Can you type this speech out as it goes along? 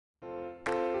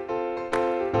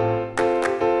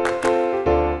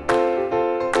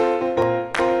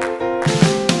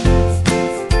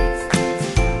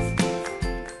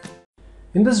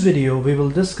In this video, we will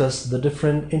discuss the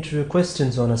different interview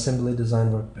questions on Assembly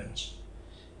Design Workbench.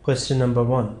 Question number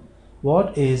 1.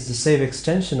 What is the save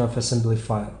extension of assembly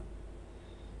file?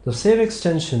 The save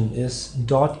extension is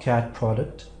 .cat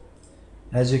product.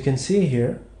 As you can see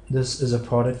here, this is a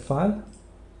product file.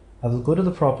 I will go to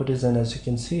the properties, and as you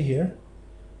can see here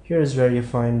is where you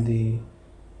find the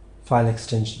file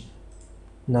extension.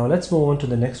 Now let's move on to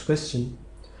the next question.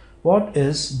 What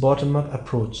is bottom-up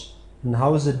approach and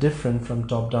how is it different from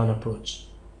top-down approach?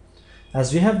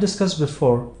 As we have discussed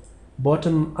before,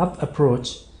 bottom-up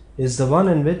approach is the one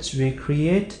in which we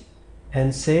create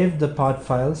and save the part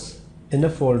files in a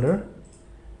folder,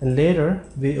 and later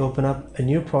we open up a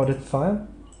new product file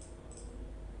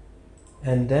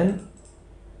and then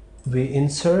we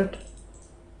insert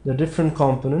the different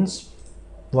components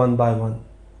one by one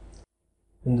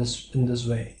in this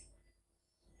way.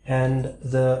 And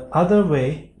the other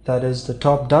way, that is the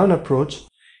top-down approach,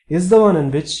 is the one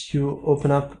in which you open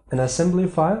up an assembly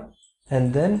file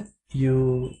and then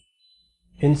you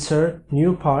insert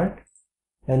new part,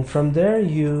 and from there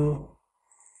you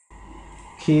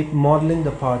keep modeling the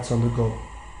parts on the go.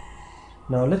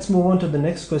 Now let's move on to the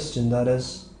next question, that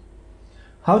is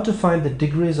how to find the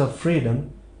degrees of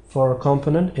freedom for a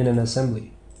component in an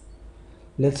assembly.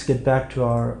 Let's get back to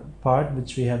our part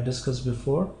which we have discussed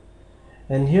before,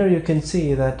 and here you can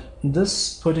see that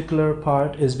this particular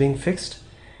part is being fixed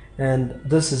and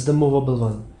this is the movable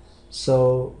one.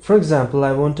 So for example,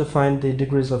 I want to find the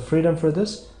degrees of freedom for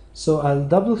this, so I'll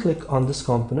double click on this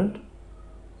component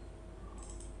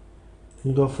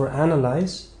and go for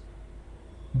analyze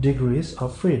degrees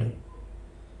of freedom.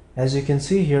 As you can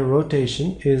see here,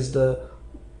 rotation is the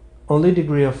only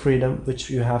degree of freedom which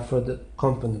you have for the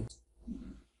component.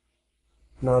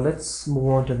 Now let's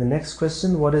move on to the next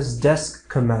question. What is desk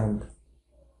command?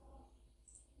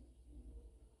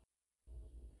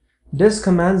 Desk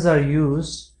commands are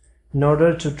used in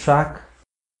order to track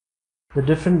the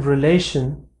different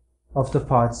relation of the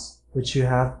parts which you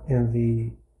have in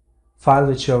the file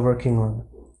which you are working on.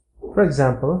 For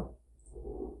example,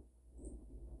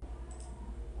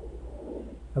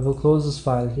 I will close this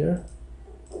file here,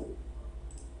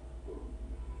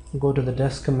 go to the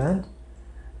desk command,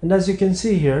 and as you can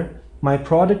see here, my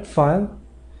product file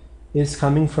is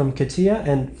coming from Catia,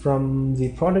 and from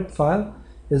the product file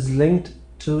is linked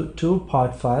to two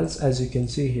part files, as you can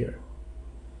see here.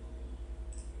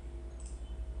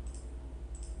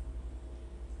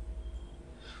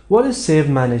 What is save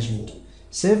management?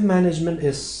 Save management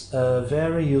is a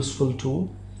very useful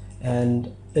tool,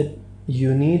 and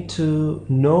you need to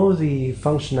know the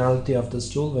functionality of this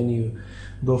tool when you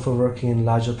go for working in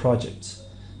larger projects.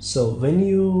 So when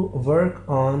you work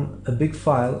on a big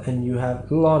file and you have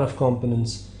a lot of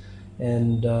components,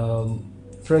 and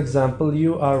for example,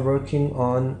 you are working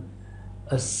on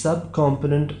a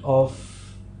sub-component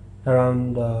of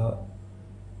around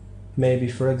maybe,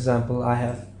 for example, I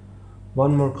have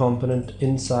one more component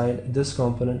inside this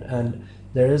component and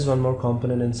there is one more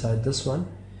component inside this one,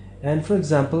 and for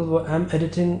example I'm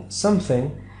editing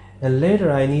something and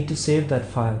later I need to save that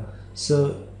file.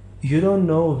 So you don't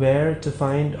know where to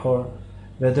find or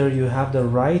whether you have the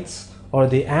rights or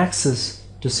the access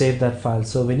to save that file.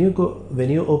 So when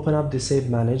you open up the save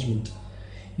management,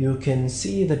 you can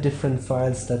see the different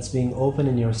files that's being open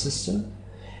in your system.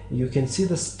 You can see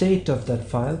the state of that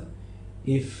file.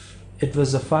 If it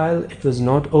was a file, it was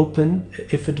not open.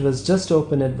 If it was just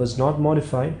open, it was not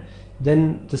modified,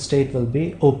 then the state will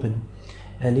be open.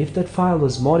 And if that file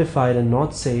was modified and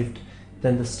not saved,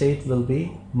 then the state will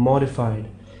be modified.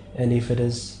 And if it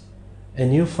is a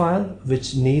new file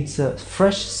which needs a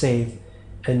fresh save,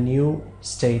 a new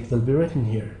state will be written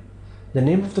here. The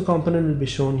name of the component will be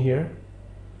shown here,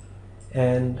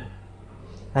 and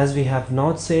as we have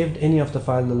not saved any of the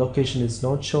file, the location is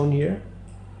not shown here.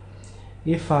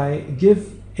 If I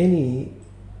give any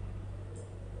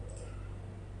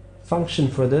function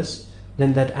for this,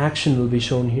 then that action will be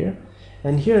shown here,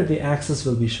 and here the access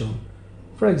will be shown.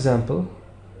 For example,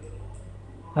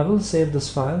 I will save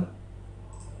this file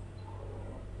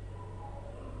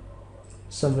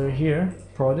somewhere here,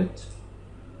 product,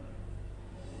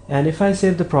 and if I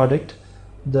save the product,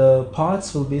 the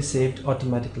parts will be saved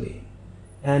automatically.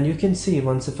 And you can see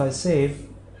once if I save,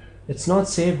 it's not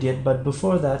saved yet, but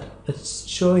before that it's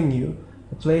showing you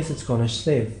the place it's gonna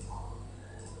save,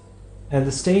 and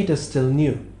the state is still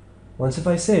new. Once if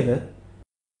I save it,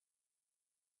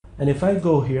 and if I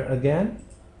go here again,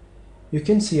 you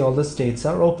can see all the states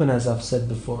are open, as I've said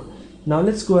before. Now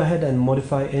let's go ahead and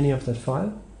modify any of that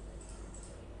file.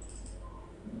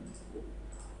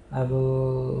 I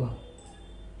will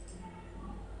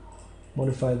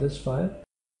modify this file.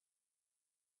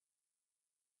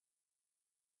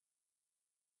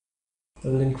 I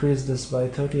will increase this by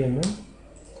 30 mm.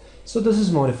 So this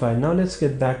is modified. Now let's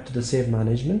get back to the save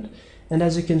management, and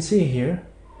as you can see here,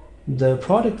 the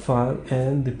product file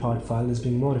and the part file is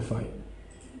being modified.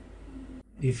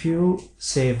 If you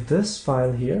save this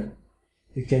file here,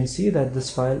 you can see that this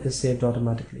file is saved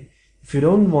automatically. If you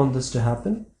don't want this to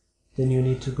happen, then you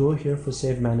need to go here for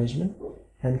save management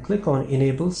and click on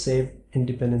enable save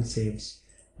independent saves.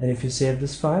 And if you save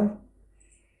this file,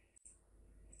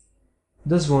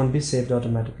 this won't be saved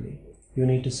automatically. You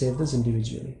need to save this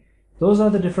individually. Those are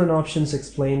the different options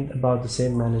explained about the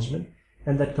save management,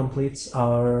 and that completes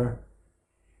our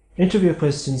interview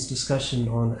questions discussion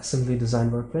on assembly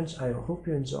design workbench. I hope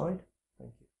you enjoyed.